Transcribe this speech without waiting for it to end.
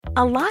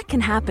A lot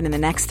can happen in the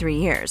next 3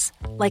 years.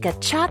 Like a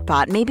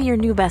chatbot may be your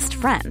new best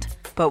friend.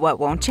 But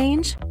what won't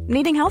change?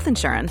 Needing health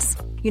insurance.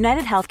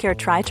 United Healthcare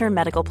Tri-Term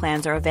Medical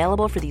Plans are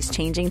available for these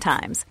changing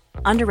times.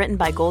 Underwritten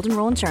by Golden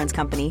Rule Insurance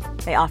Company,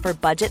 they offer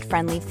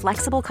budget-friendly,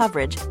 flexible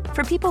coverage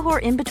for people who are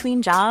in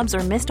between jobs or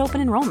missed open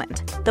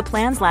enrollment. The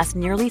plans last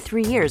nearly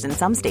 3 years in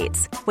some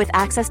states, with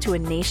access to a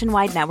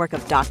nationwide network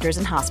of doctors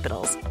and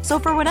hospitals. So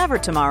for whatever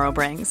tomorrow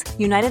brings,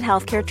 United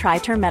Healthcare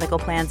Tri-Term Medical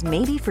Plans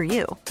may be for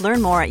you.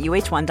 Learn more at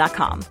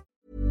uh1.com.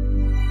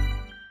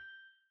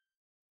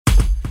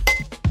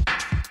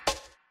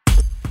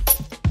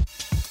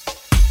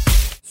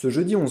 Ce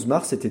jeudi 11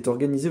 mars était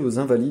organisée aux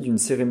Invalides une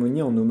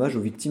cérémonie en hommage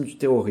aux victimes du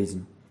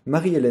terrorisme.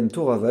 Marie-Hélène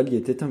Toraval y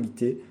était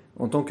invitée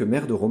en tant que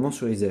maire de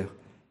Romans-sur-Isère,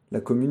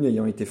 la commune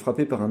ayant été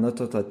frappée par un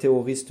attentat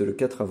terroriste le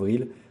 4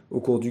 avril, au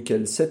cours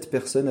duquel 7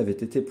 personnes avaient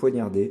été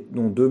poignardées,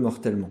 dont 2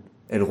 mortellement.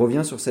 Elle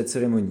revient sur cette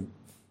cérémonie.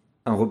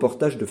 Un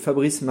reportage de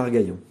Fabrice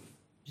Margaillon.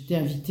 J'étais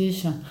invitée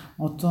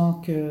en tant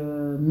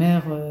que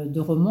maire de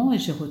Romans et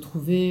j'ai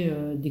retrouvé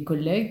des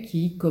collègues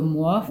qui, comme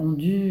moi, ont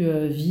dû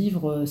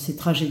vivre ces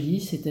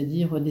tragédies,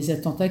 c'est-à-dire des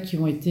attentats qui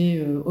ont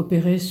été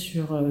opérés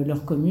sur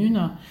leur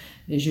commune.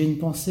 Et j'ai une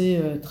pensée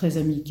très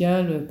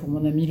amicale pour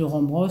mon ami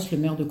Laurent Brosse, le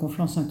maire de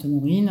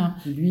Conflans-Sainte-Honorine,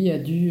 qui lui a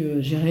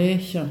dû gérer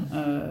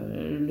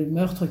le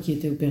meurtre qui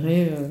était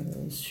opéré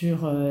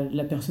sur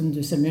la personne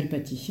de Samuel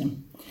Paty.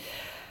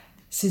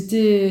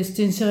 C'était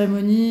une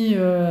cérémonie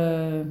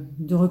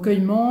de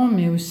recueillement,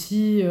 mais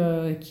aussi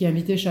qui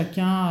invitait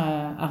chacun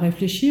à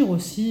réfléchir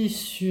aussi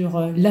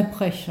sur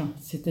l'après.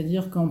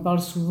 C'est-à-dire qu'on parle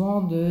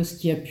souvent de ce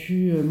qui a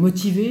pu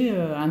motiver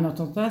un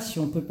attentat, si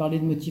on peut parler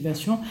de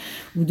motivation,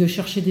 ou de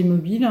chercher des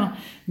mobiles.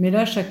 Mais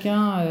là,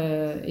 chacun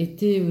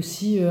était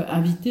aussi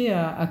invité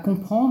à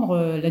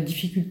comprendre la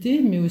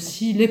difficulté, mais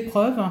aussi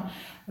l'épreuve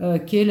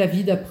qu'est la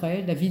vie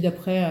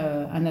d'après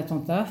un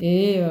attentat.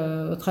 Et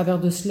au travers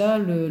de cela,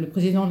 le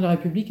président de la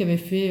République avait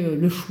fait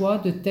le choix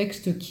de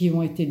textes qui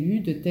ont été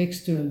lus, de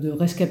textes de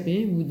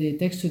rescapés ou des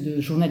textes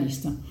de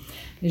journalistes.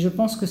 Et je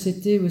pense que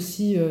c'était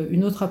aussi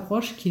une autre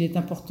approche qu'il est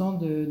important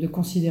de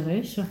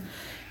considérer.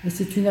 Et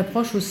c'est une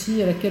approche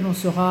aussi à laquelle on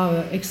sera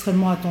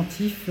extrêmement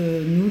attentif,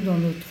 nous, dans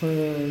notre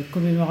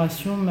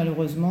commémoration,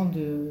 malheureusement,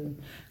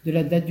 de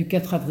la date du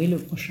 4 avril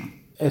prochain.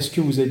 Est-ce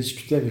que vous avez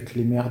discuté avec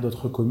les maires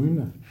d'autres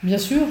communes ? Bien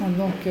sûr,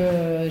 donc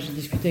j'ai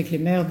discuté avec les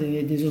maires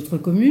des autres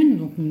communes,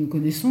 donc nous nous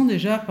connaissons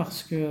déjà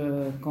parce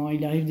que quand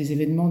il arrive des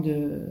événements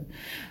de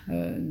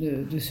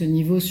ce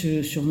niveau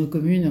sur nos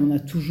communes, on a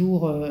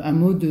toujours un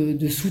mot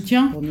de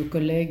soutien pour nos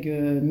collègues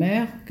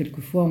maires.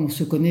 Quelquefois, on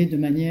se connaît de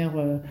manière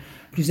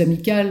plus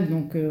amicale,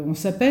 donc on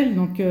s'appelle.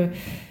 Donc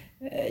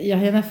il n'y a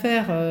rien à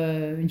faire.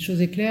 Une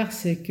chose est claire,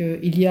 c'est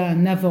qu'il y a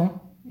un avant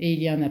et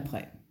il y a un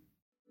après.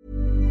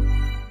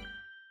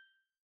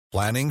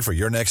 Planning for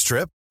your next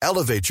trip?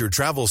 Elevate your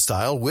travel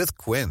style with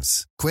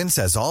Quince. Quince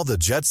has all the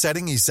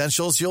jet-setting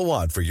essentials you'll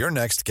want for your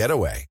next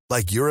getaway,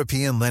 like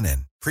European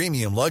linen,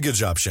 premium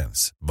luggage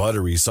options,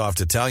 buttery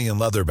soft Italian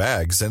leather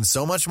bags, and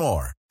so much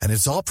more. And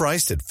it's all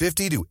priced at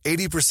 50 to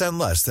 80%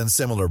 less than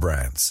similar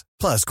brands.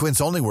 Plus,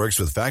 Quince only works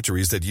with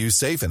factories that use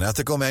safe and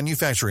ethical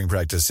manufacturing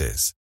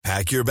practices.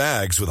 Pack your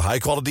bags with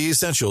high-quality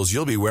essentials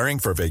you'll be wearing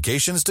for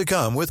vacations to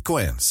come with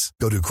Quince.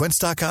 Go to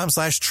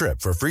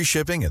quince.com/trip for free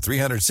shipping and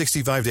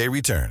 365-day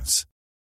returns.